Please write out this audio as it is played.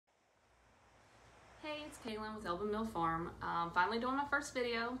Hey, it's Kaylin with Elbon Mill Farm. Finally doing my first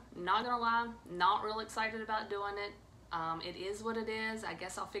video. Not gonna lie, not real excited about doing it. It is what it is. I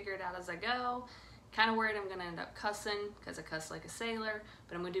guess I'll figure it out as I go. Kind of worried I'm gonna end up cussing because I cuss like a sailor,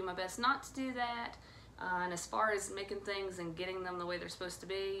 but I'm gonna do my best not to do that. And as far as making things and getting them the way they're supposed to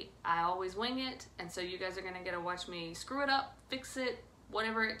be, I always wing it, and so you guys are gonna get to watch me screw it up, fix it,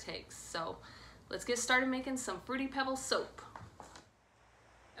 whatever it takes. So let's get started making some Fruity Pebble soap.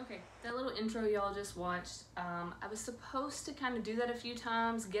 Okay, that little intro y'all just watched, I was supposed to kind of do that a few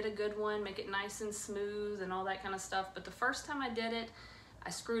times, get a good one, make it nice and smooth and all that kind of stuff, but the first time I did it, I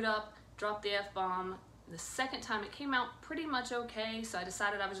screwed up, dropped the F-bomb. The second time it came out pretty much okay, so I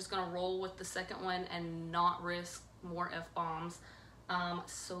decided I was just gonna roll with the second one and not risk more F-bombs.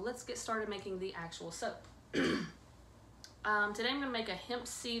 So let's get started making the actual soap. Today I'm gonna make a hemp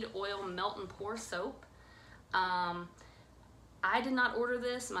seed oil melt and pour soap. I did not order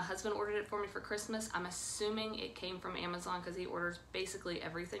this. My husband ordered it for me for Christmas. I'm assuming it came from Amazon because he orders basically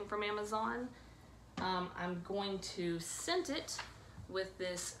everything from Amazon. I'm going to scent it with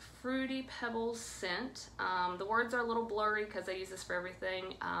this Fruity Pebbles scent. The words are a little blurry because I use this for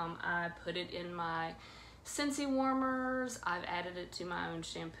everything. I put it in my Scentsy warmers. I've added it to my own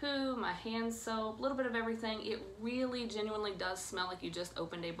shampoo, my hand soap, a little bit of everything. It really genuinely does smell like you just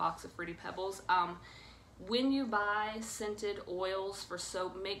opened a box of Fruity Pebbles. When you buy scented oils for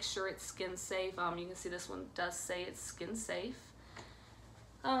soap, make sure it's skin safe. You can see this one does say it's skin safe.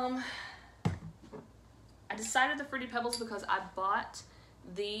 I decided the Fruity Pebbles because I bought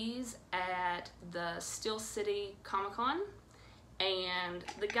these at the Steel City Comic-Con, and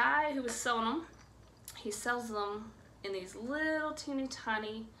the guy who was selling them, he sells them in these little teeny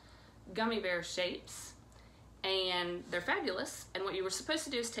tiny gummy bear shapes, and they're fabulous. And what you were supposed to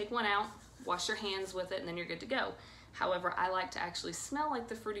do is take one out, wash your hands with it, and then you're good to go. However, I like to actually smell like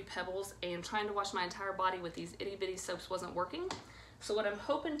the Fruity Pebbles, and trying to wash my entire body with these itty bitty soaps wasn't working. So what I'm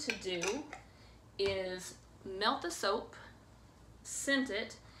hoping to do is melt the soap, scent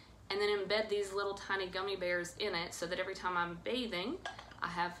it, and then embed these little tiny gummy bears in it so that every time I'm bathing, I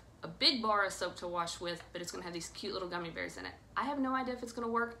have a big bar of soap to wash with, but it's gonna have these cute little gummy bears in it. I have no idea if it's gonna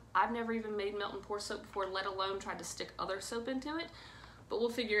work. I've never even made melt and pour soap before, let alone tried to stick other soap into it, but we'll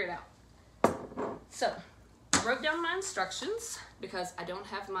figure it out. So, I wrote down my instructions because I don't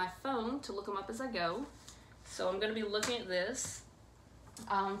have my phone to look them up as I go. So I'm going to be looking at this.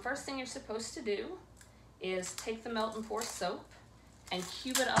 First thing you're supposed to do is take the melt and pour soap and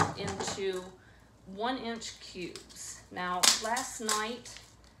cube it up into 1-inch cubes. Now, last night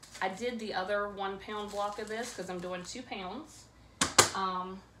I did the other 1 pound block of this because I'm doing 2 pounds.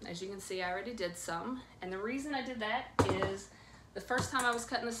 As you can see, I already did some. And the reason I did that is the first time I was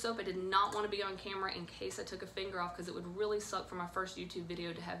cutting the soap, I did not want to be on camera in case I took a finger off, because it would really suck for my first YouTube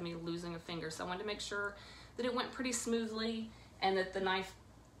video to have me losing a finger. So I wanted to make sure that it went pretty smoothly and that the knife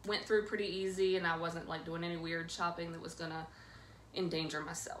went through pretty easy and I wasn't like doing any weird chopping that was gonna endanger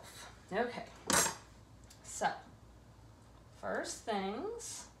myself. Okay, so first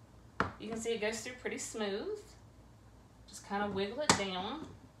things, you can see it goes through pretty smooth. Just kind of wiggle it down.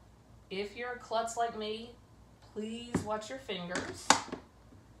 If you're a klutz like me, please watch your fingers.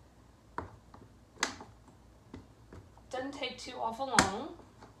 Doesn't take too awful long.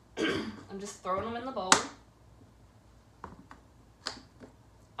 I'm just throwing them in the bowl.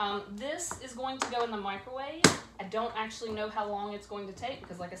 This is going to go in the microwave. I don't actually know how long it's going to take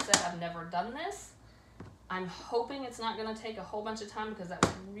because, like I said, I've never done this. I'm hoping it's not going to take a whole bunch of time because that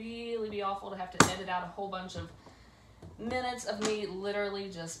would really be awful to have to edit out a whole bunch of minutes of me literally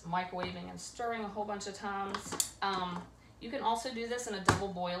just microwaving and stirring a whole bunch of times. You can also do this in a double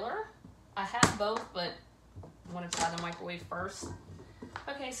boiler. I have both, but I want to try the microwave first.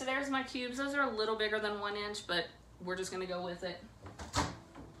 Okay, so there's my cubes. Those are a little bigger than 1 inch, but we're just going to go with it.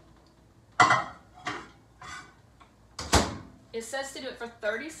 It says to do it for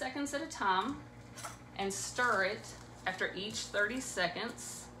 30 seconds at a time and stir it after each 30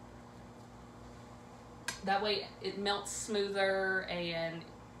 seconds. That way it melts smoother and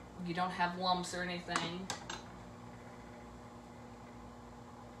you don't have lumps or anything.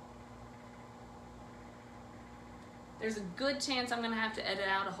 There's a good chance I'm gonna have to edit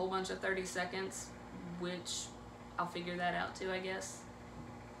out a whole bunch of 30 seconds, which I'll figure that out too, I guess.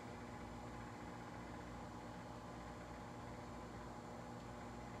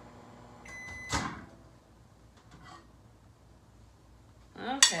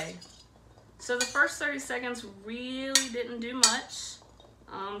 Okay. So the first 30 seconds really didn't do much.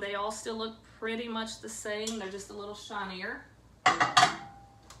 They all still look pretty much the same. They're just a little shinier.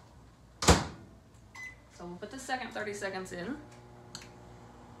 So we'll put the second 30 seconds in.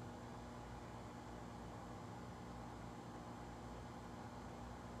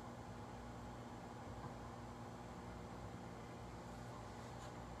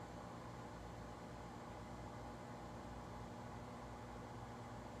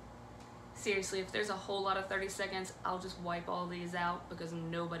 Seriously, if there's a whole lot of 30 seconds, I'll just wipe all these out because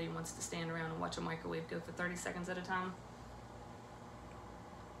nobody wants to stand around and watch a microwave go for 30 seconds at a time.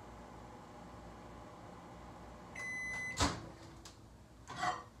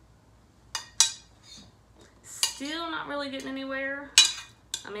 Still not really getting anywhere.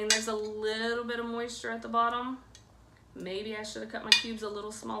 I mean, there's a little bit of moisture at the bottom. Maybe I should have cut my cubes a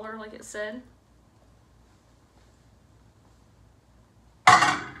little smaller like it said.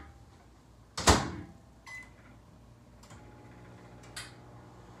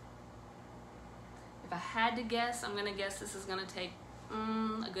 If I had to guess, I'm gonna guess this is gonna take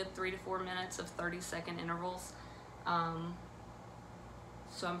a good 3 to 4 minutes of 30-second intervals.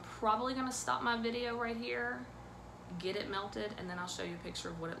 So I'm probably gonna stop my video right here, get it melted, and then I'll show you a picture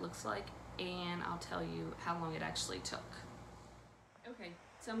of what it looks like, and I'll tell you how long it actually took. Okay,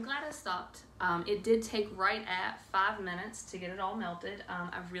 so I'm glad I stopped. It did take right at 5 minutes to get it all melted.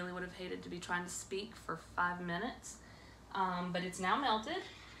 I really would have hated to be trying to speak for 5 minutes, but it's now melted,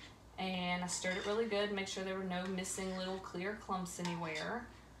 and I stirred it really good, make sure there were no missing little clear clumps anywhere.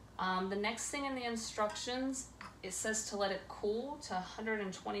 The next thing in the instructions, it says to let it cool to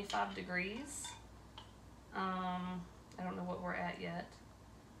 125 degrees. I don't know what we're at yet.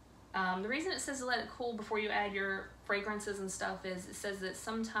 The reason it says to let it cool before you add your fragrances and stuff is it says that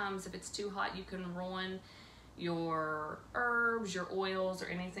sometimes if it's too hot, you can ruin your herbs, your oils, or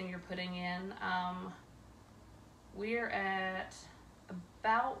anything you're putting in. We're at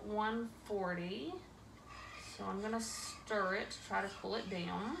about 140, so I'm gonna stir it to try to cool it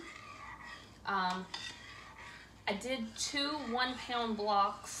down. I did 2 1-pound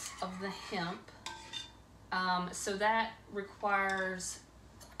blocks of the hemp, so that requires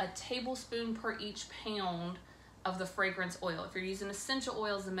a tablespoon per each pound of the fragrance oil. If you're using essential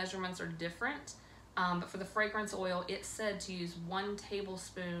oils, the measurements are different, but for the fragrance oil, it said to use 1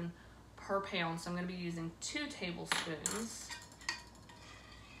 tablespoon per pound, so I'm going to be using 2 tablespoons.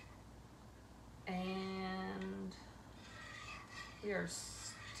 And we are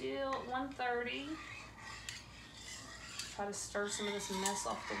still at 130. Try to stir some of this mess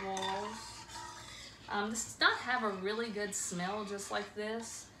off the walls. This does not have a really good smell just like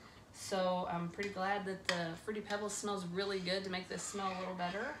this, so I'm pretty glad that the Fruity Pebbles smells really good to make this smell a little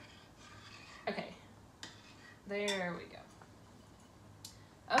better. Okay, there we go.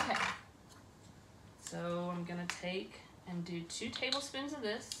 Okay, so I'm gonna take and do 2 tablespoons of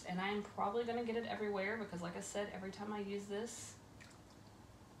this, and I'm probably gonna get it everywhere because, like I said, every time I use this,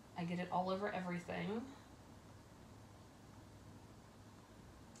 I get it all over everything.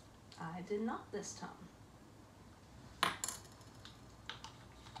 I did not this time.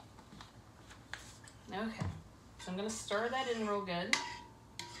 Okay, so I'm gonna stir that in real good.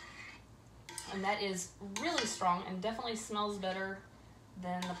 And that is really strong and definitely smells better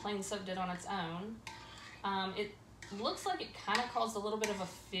than the plain soap did on its own. It looks like it kind of caused a little bit of a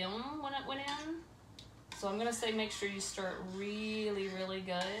film when it went in. So I'm gonna say make sure you stir it really, really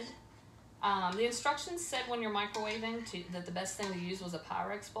good. The instructions said when you're microwaving that the best thing to use was a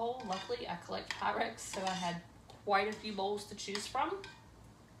Pyrex bowl. Luckily, I collect Pyrex, so I had quite a few bowls to choose from.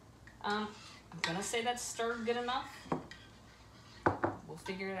 I'm gonna say that's stirred good enough. We'll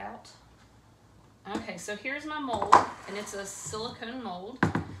figure it out. Okay, so here's my mold, and it's a silicone mold.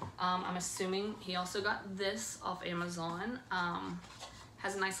 I'm assuming he also got this off Amazon.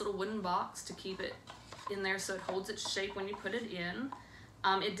 Has a nice little wooden box to keep it in there so it holds its shape when you put it in.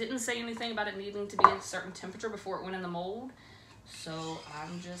 It didn't say anything about it needing to be at a certain temperature before it went in the mold, so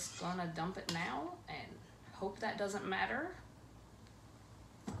I'm just gonna dump it now and hope that doesn't matter.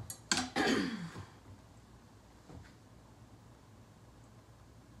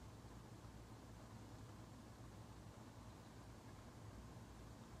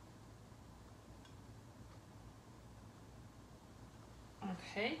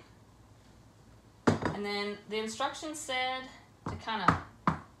 Okay, and then the instructions said to kind of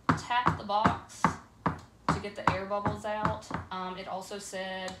tap the box to get the air bubbles out. It also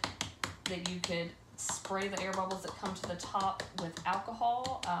said that you could spray the air bubbles that come to the top with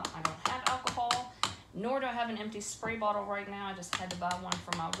alcohol. I don't have alcohol, nor do I have an empty spray bottle right now. I just had to buy one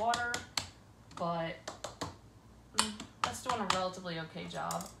for my water, but that's doing a relatively okay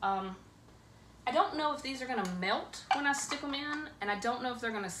job. I don't know if these are gonna melt when I stick them in, and I don't know if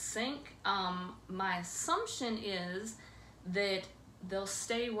they're gonna sink. My assumption is that they'll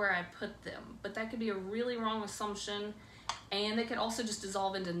stay where I put them, but that could be a really wrong assumption, and they could also just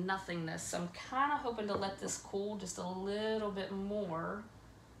dissolve into nothingness. So I'm kind of hoping to let this cool just a little bit more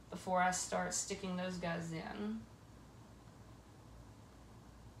before I start sticking those guys in.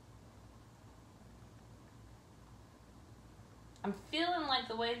 I'm feeling like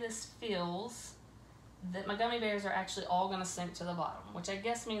the way this feels, that my gummy bears are actually all gonna sink to the bottom, which I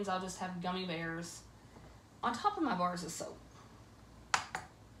guess means I'll just have gummy bears on top of my bars of soap.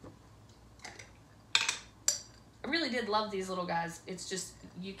 I really did love these little guys. It's just,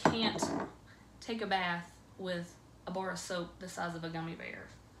 you can't take a bath with a bar of soap the size of a gummy bear.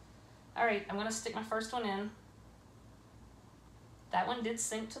 All right, I'm gonna stick my first one in. That one did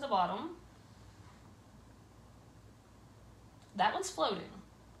sink to the bottom. That one's floating.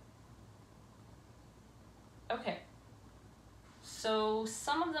 Okay, so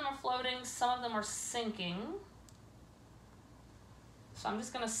some of them are floating, some of them are sinking. So I'm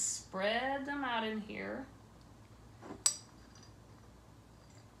just gonna spread them out in here.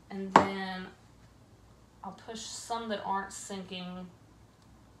 And then I'll push some that aren't sinking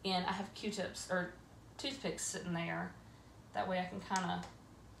in. I have Q-tips or toothpicks sitting there. That way I can kind of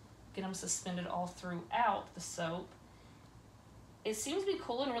get them suspended all throughout the soap. It seems to be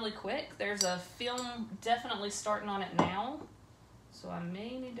cooling really quick. There's a film definitely starting on it now. So I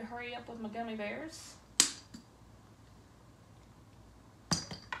may need to hurry up with my gummy bears.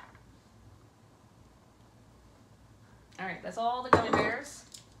 All right, that's all the gummy bears.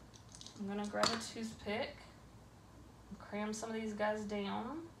 I'm gonna grab a toothpick and cram some of these guys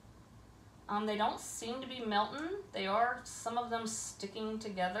down. They don't seem to be melting. They are, some of them sticking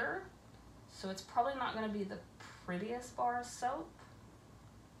together. So it's probably not gonna be the prettiest bar of soap.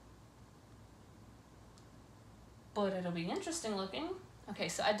 But it'll be interesting looking. Okay,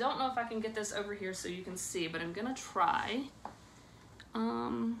 so I don't know if I can get this over here so you can see, but I'm gonna try.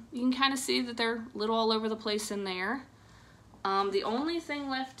 You can kind of see that they're a little all over the place in there. The only thing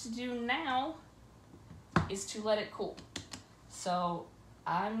left to do now is to let it cool. So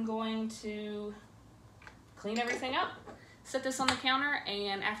I'm going to clean everything up, set this on the counter,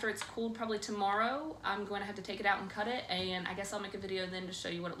 and after it's cooled, probably tomorrow, I'm going to have to take it out and cut it, and I guess I'll make a video then to show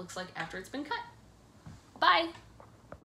you what it looks like after it's been cut. Bye!